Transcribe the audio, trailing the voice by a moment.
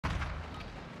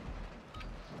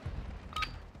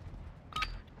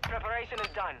operation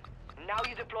is done. Now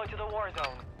you deploy to the war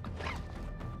zone.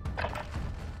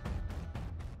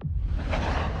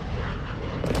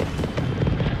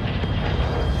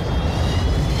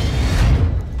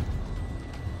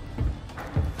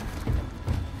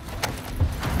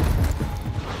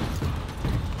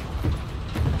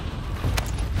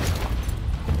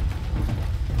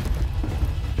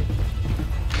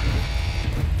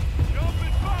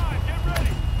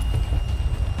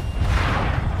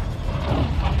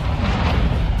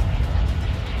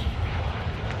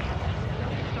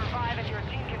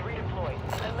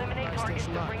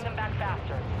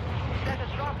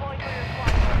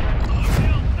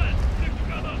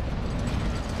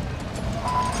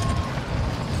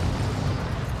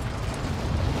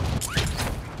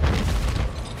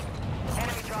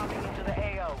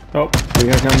 Oh, we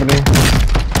got company.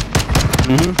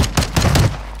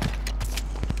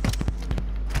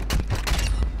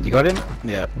 You got him?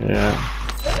 Yeah. Yeah.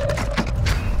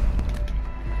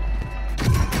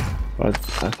 But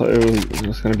I thought it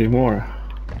was gonna be more.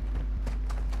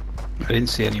 I didn't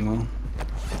see any more.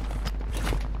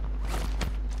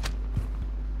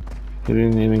 He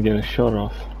didn't even get a shot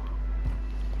off.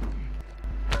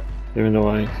 Even though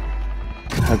I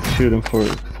had to shoot him for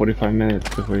 45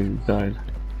 minutes before he died.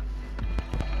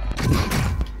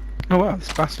 Oh wow,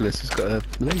 this basilisk has got a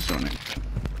laser on it.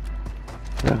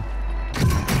 Yeah.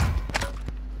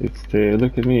 It's the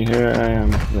look at me, here I am,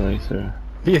 the laser.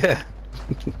 Yeah.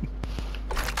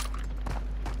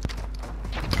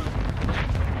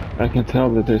 I can tell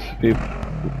that there's people.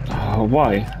 Oh,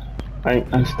 why?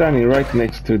 I'm standing right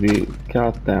next to the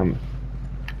goddamn.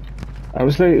 I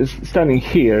was standing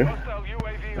here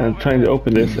and trying to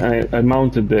open this, and I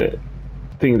mounted the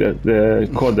thing the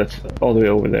cord that's all the way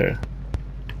over there.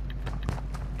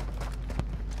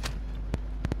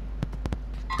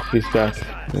 He's back.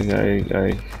 The guy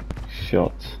I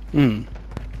shot.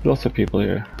 Lots of people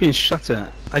here. Being shot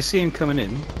at. I see him coming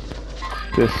in.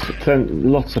 There's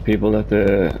lots of people at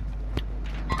the.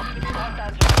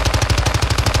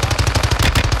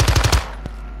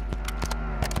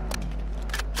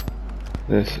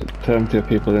 There's plenty of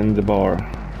people in the bar.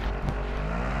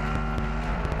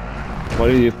 What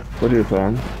are you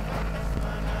plan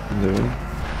doing?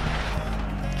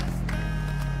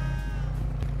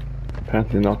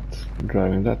 Apparently not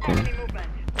driving that thing.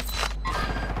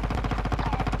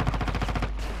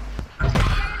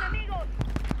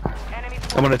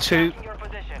 I'm on a 2.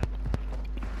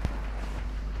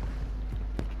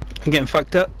 I'm getting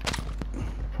fucked up.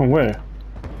 From where?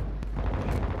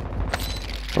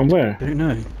 From where? I don't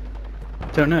know.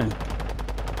 Don't know.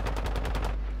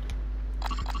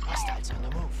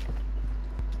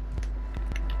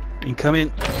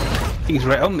 Incoming. He's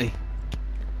right on me.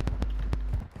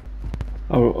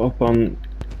 Oh, up on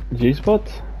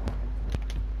G-spot?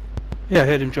 Yeah, I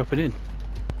heard him dropping in.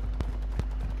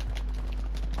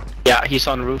 Yeah, he's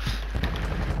on roof.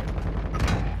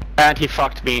 And he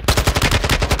fucked me.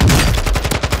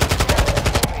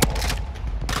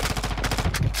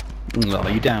 Oh, are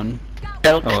you down?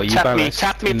 Help, Oh, you tap me, ballast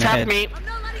tap me, in the tap head. me!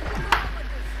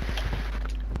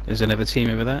 There's another team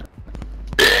over there.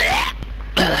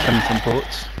 Coming from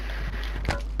ports.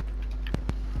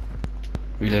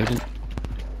 Reloading.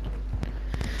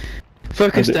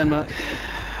 Focus, Denmark.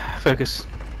 Focus.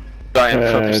 I am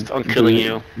focused on killing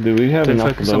you. Do we have Don't enough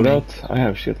focus on me. loadout? I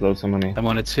have shitloads of money. I'm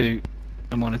on a 2.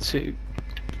 I'm on a 2.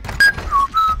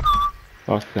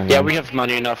 Fuck them. Yeah, we have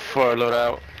money enough for a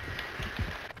loadout.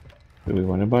 Do we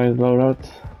want to buy the loadout?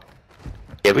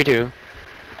 Yeah, we do.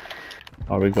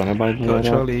 Are we gonna buy the Got a loadout?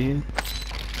 trolley.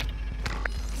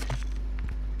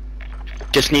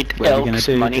 Just need What are we gonna Elk's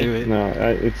do? money. Do it. No,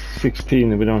 it's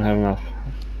 16 and we don't have enough.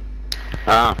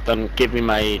 Ah, then give me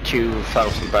my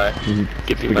 2,000 back.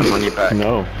 Give me my money back.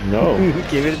 No, no.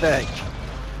 Give it back.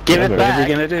 Give it Never. What are we back.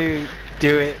 gonna do?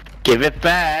 Do it. Give it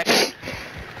back.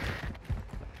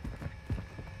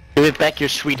 Give it back, you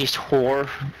Swedish whore.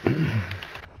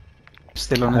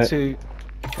 Still on a 2.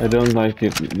 I don't like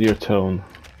it, your tone.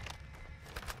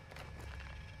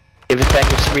 Give it back,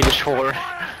 you Swedish whore.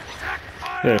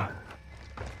 Here.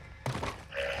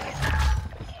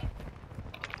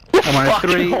 I'm on a Fucking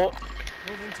 3. whore.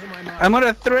 I'm on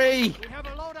a 3. We have a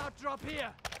loadout drop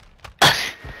here.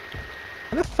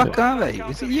 Where the fuck are they?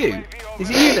 Is it you? Is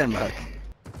it you, Denmark?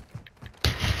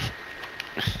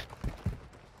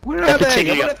 Where are Let me they? take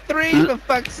I'm you on a up. 3 for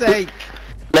fuck's sake.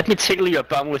 Let me tickle your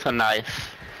bum with a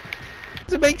knife.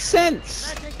 Does it make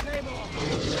sense?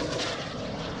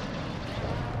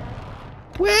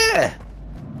 Where?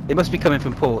 They must be coming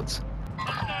from port.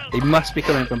 They must be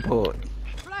coming from port.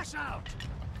 Flash out.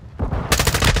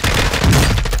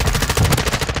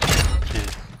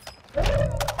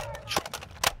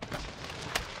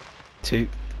 too.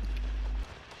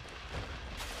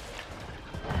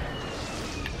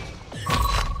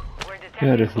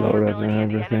 Yeah, there's loadout and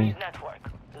everything.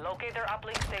 Locate their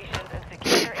uplink stations and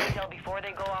secure their intel before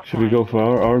they go offline. Should we go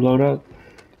for our loadout?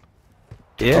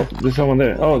 Yeah. Oh, there's someone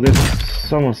there. Oh, there's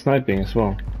someone sniping as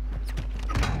well.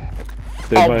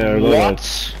 They buy our loadout. What?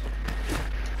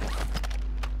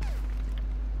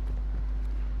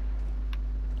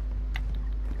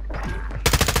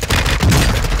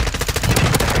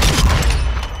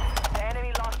 The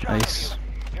enemy lost track of Nice.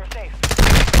 you. You're safe.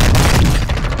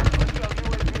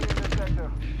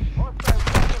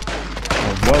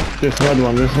 Oh, what? There's another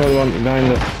one. There's another one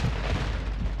behind us.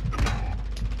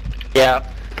 Yeah.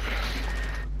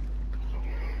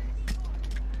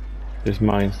 There's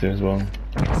mines there as well.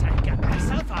 Get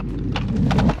myself up.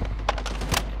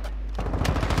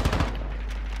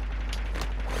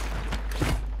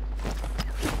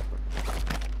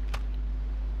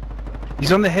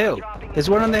 He's on the hill. There's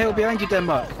one on the hill behind you,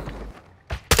 Denmark.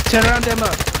 Turn around,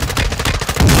 Denmark.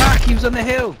 Fuck, he was on the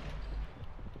hill.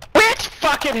 Which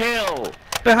fucking hill?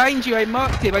 Behind you, I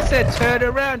marked him. I said turn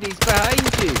around, he's behind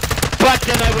you. But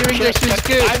then I Your was English was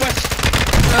good. I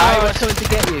I was coming to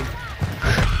get you.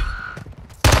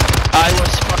 I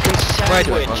was fucking Why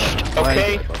do I sandwiched, bother? Why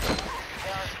okay? do I bother?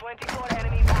 There are 24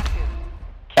 enemies active.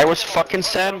 I was fucking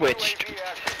sandwiched.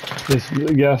 There's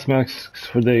gas masks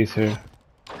for days here.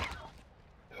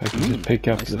 If I can just pick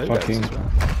up Nice the loadouts fucking... as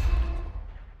well.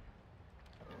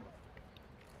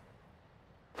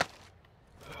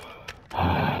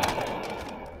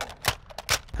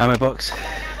 Ammo box.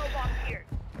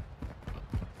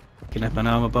 Picking up an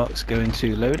armor box, going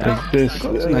to loadout. This,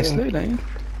 Nice loadout.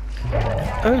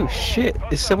 Oh shit,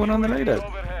 is someone on the loadout?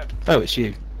 Oh, it's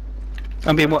you.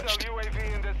 I'm being watched.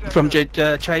 From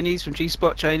Chinese, from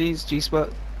G-Spot, Chinese, G-Spot.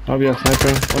 Oh yeah,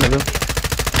 sniper, one of them.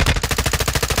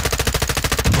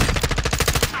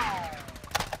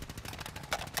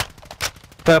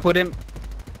 Purpled him.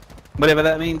 Whatever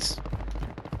that means.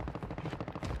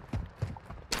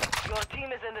 Your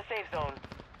team is in the safe zone.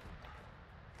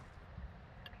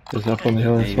 There's up on the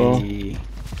hill as well.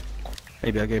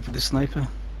 Maybe I'll go for the sniper.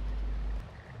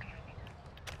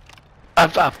 I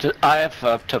have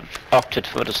opted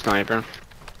for the sniper.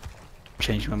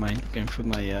 Change my mind, going for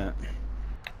my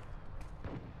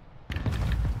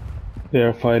They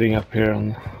are fighting up here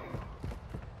on...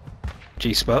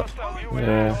 G-Spot.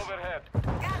 Yeah.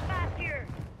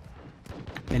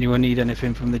 Anyone need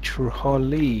anything from the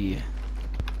trolley?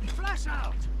 Flash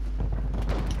out.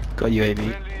 Got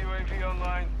UAV.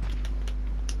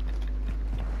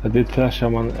 I did flash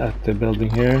someone at the building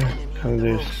here. And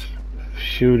there's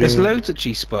shooting. There's loads at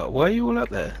G-Spot. Why are you all up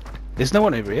there? There's no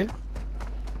one over here.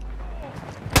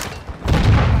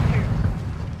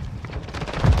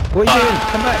 What are you doing?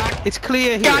 Come back. It's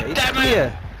clear here. God It's damn it.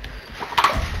 clear.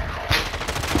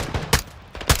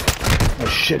 Oh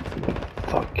shit.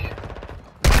 Fuck.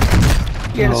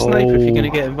 Get a sniper if you're No. gonna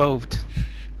get involved.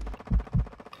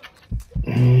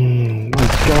 My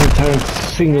god, I have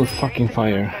single fucking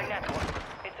fire.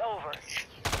 It's over.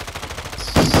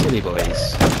 Silly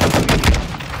boys.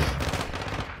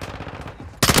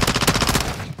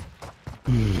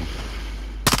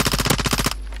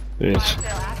 There's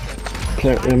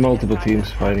multiple teams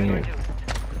fighting here.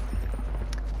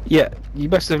 Yeah, you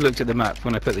must have looked at the map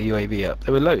when I put the UAV up.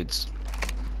 There were loads.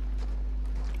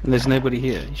 And there's nobody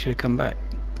here. You should have come back.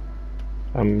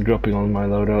 I'm dropping on my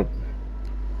loadout.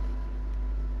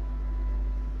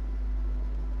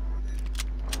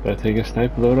 Do I take a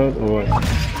sniper loadout or what?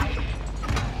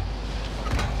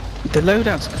 The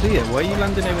loadout's clear. Why are you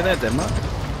landing over there, Denmark?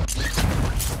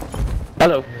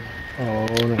 Hello. Oh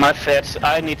no. My feds,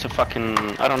 I need to fucking...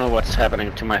 I don't know what's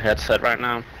happening to my headset right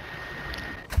now.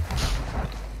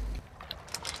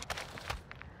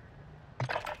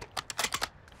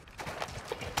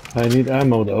 I need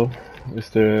ammo though. Is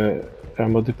there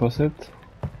ammo deposit?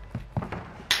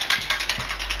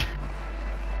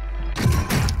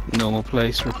 Normal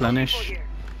place, replenish.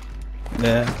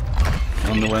 There.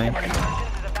 On the way. Mission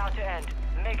is about to end.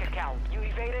 Make it count. You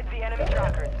evaded the enemy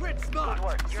trackers. Good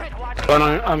work. Your squad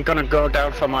I'm gonna go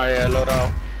down for my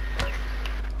loadout.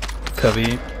 Cover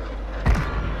you.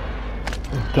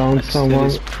 Down someone.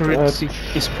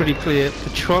 It's pretty clear. The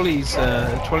trolley's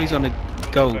on a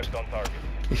gold.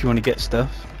 If you want to get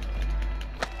stuff.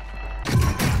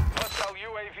 Hostile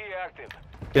UAV active.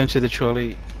 Go into the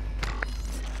trolley.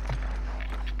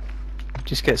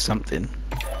 Just get something.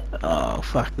 Oh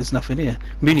fuck, there's nothing here.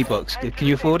 Mini box. Can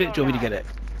you afford it? Do you want me to get it?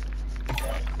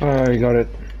 I got it.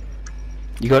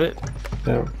 You got it?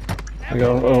 Yeah. I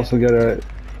also got a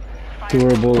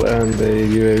durable and a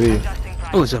UAV. Adjusting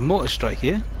Oh, there's a mortar strike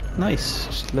here. Nice.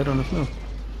 Just let on the floor.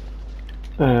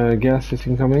 Gas is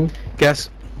incoming. Gas.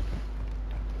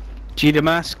 Do you need a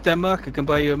mask, Denmark? I can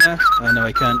buy you a mask. Oh no,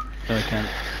 I can't. No, I can't.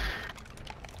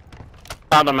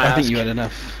 Found a mask. I think you had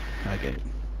enough. Okay.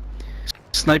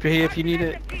 Sniper here if you need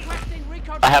it.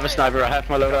 I have a sniper. I have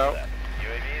my loadout.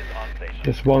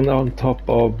 There's one on top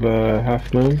of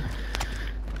Half Moon.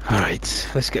 Alright,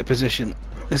 let's get position.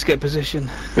 Let's get position.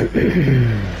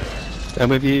 I'm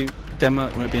with you,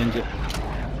 Denmark, might be injured.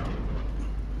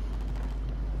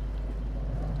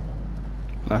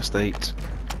 Last 8.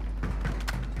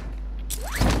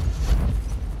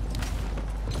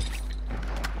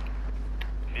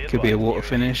 Could be a water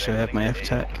finish, I have my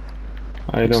F-tac.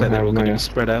 I Looks don't like they're all have going to my. be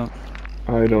spread out.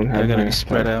 I don't have They're going my to be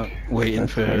spread attack. out, waiting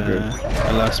That's for very good.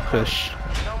 a last push.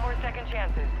 No more second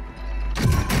chances.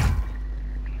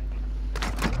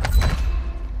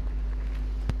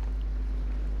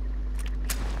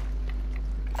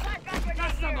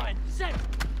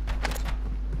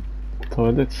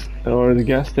 Toilets or the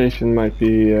gas station might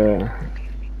be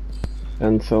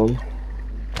end zone.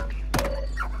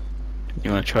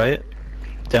 You want to try it?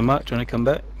 Denmark, do you want to come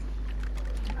back?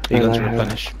 Are you And going to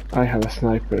replenish? I have a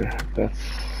sniper. That's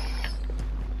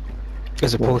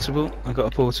There's a portable. I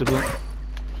got a portable.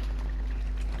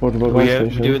 portable We gas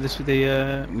station. doing this with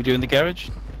the we doing the garage?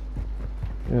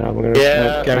 Yeah, I'm gonna.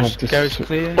 Yeah. I Garage, have to garage s-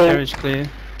 clear. Oh. Garage clear.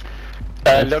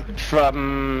 Looked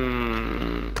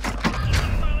from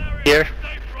here.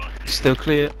 Still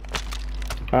clear.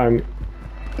 I'm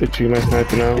ditching my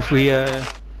sniper now.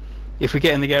 If we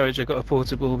get in the garage, I got a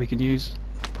portable we can use.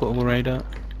 Portable radar.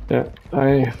 Yeah,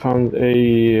 I found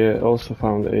a also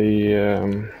found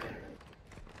a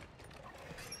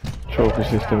trophy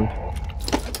system.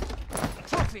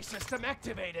 Trophy system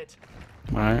activated.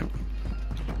 All right.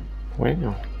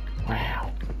 Wow,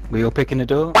 wow. We all picking the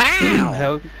door. Wow.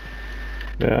 Hell,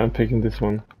 Yeah, I'm picking this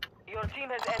one. Your team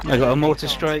has entered I got a the mortar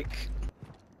zone. strike.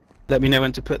 Let me know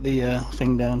when to put the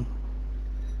thing down.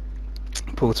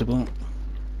 Portable.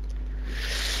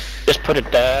 Just put it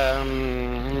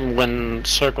down when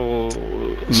circle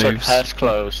Moves. has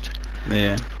closed.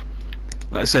 Yeah.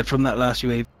 Like I said, from that last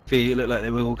UAV, it looked like they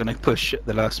were all going to push at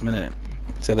the last minute.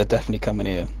 So they're definitely coming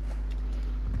here.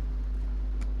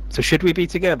 So should we be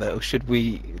together, or should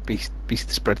we be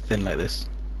spread thin like this?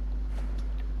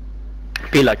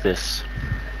 Be like this.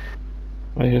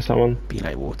 I hear someone. Be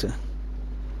like water.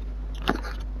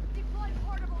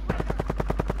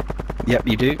 Yep,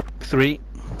 you do. 3.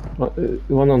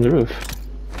 One on the roof.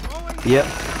 Yep.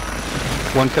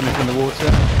 1 coming from the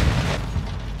water.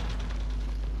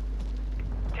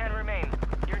 10 remain.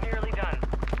 You're nearly done.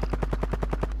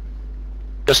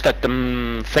 Just let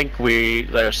them think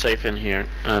they're safe in here.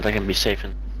 They can be safe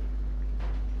in.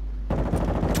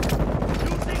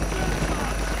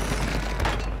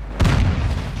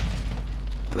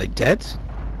 Are they dead?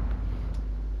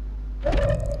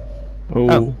 Oh,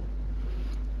 Oh.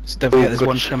 So don't forget, there's good.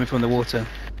 1 coming from the water.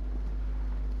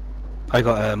 I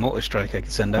got a mortar strike I can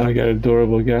send out. I got a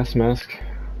durable gas mask.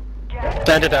 Gas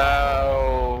Send it to the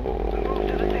out.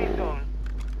 safe zone.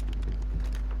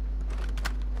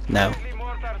 No. Friendly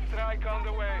mortar strike on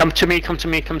the way. Come to me, come to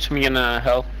me, come to me in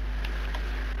hell.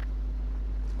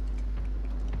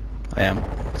 I am.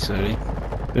 Sorry.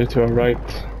 They're to our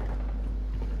right.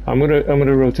 I'm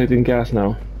gonna rotate in gas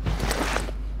now.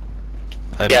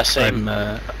 I'm, Same.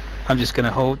 I'm just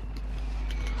gonna hold.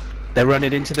 They're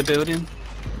running into the building.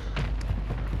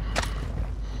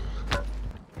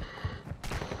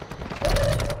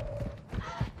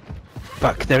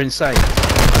 Fuck, they're inside.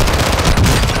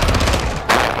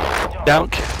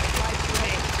 Down. Safe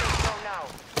zone now.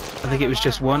 I think it was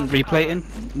just 1. Replating.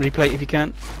 Replate if you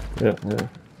can. Yeah, yeah.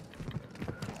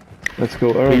 Let's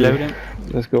go early. Reloading.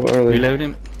 Let's go early.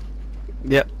 Reloading.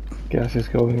 Yep. Gas is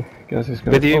going. Gas is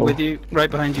going. With you, Oh. with you. Right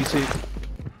behind you too.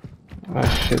 Ah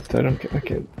shit! I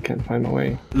can't find my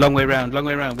way. Long way round, long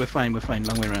way round. We're fine,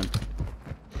 long way round.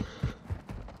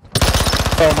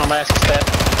 Oh, my mask is dead.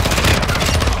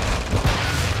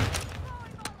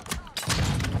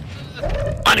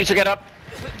 I need to get up.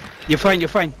 You're fine, you're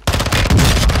fine.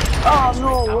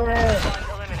 Eliminate.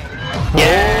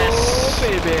 Yes. Oh,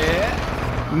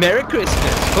 baby. Merry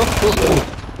Christmas.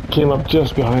 Oh. Came up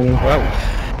just behind him. Wow.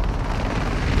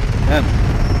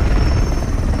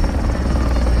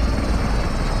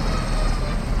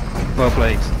 Well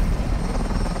played.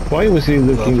 Why was he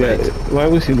looking Well at? played. Why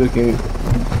was he looking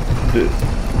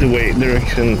the way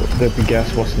direction that the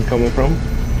gas wasn't coming from?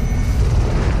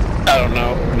 I don't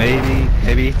know.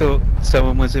 Maybe he thought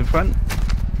someone was in front.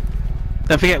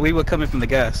 Don't forget, we were coming from the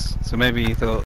gas, so maybe he thought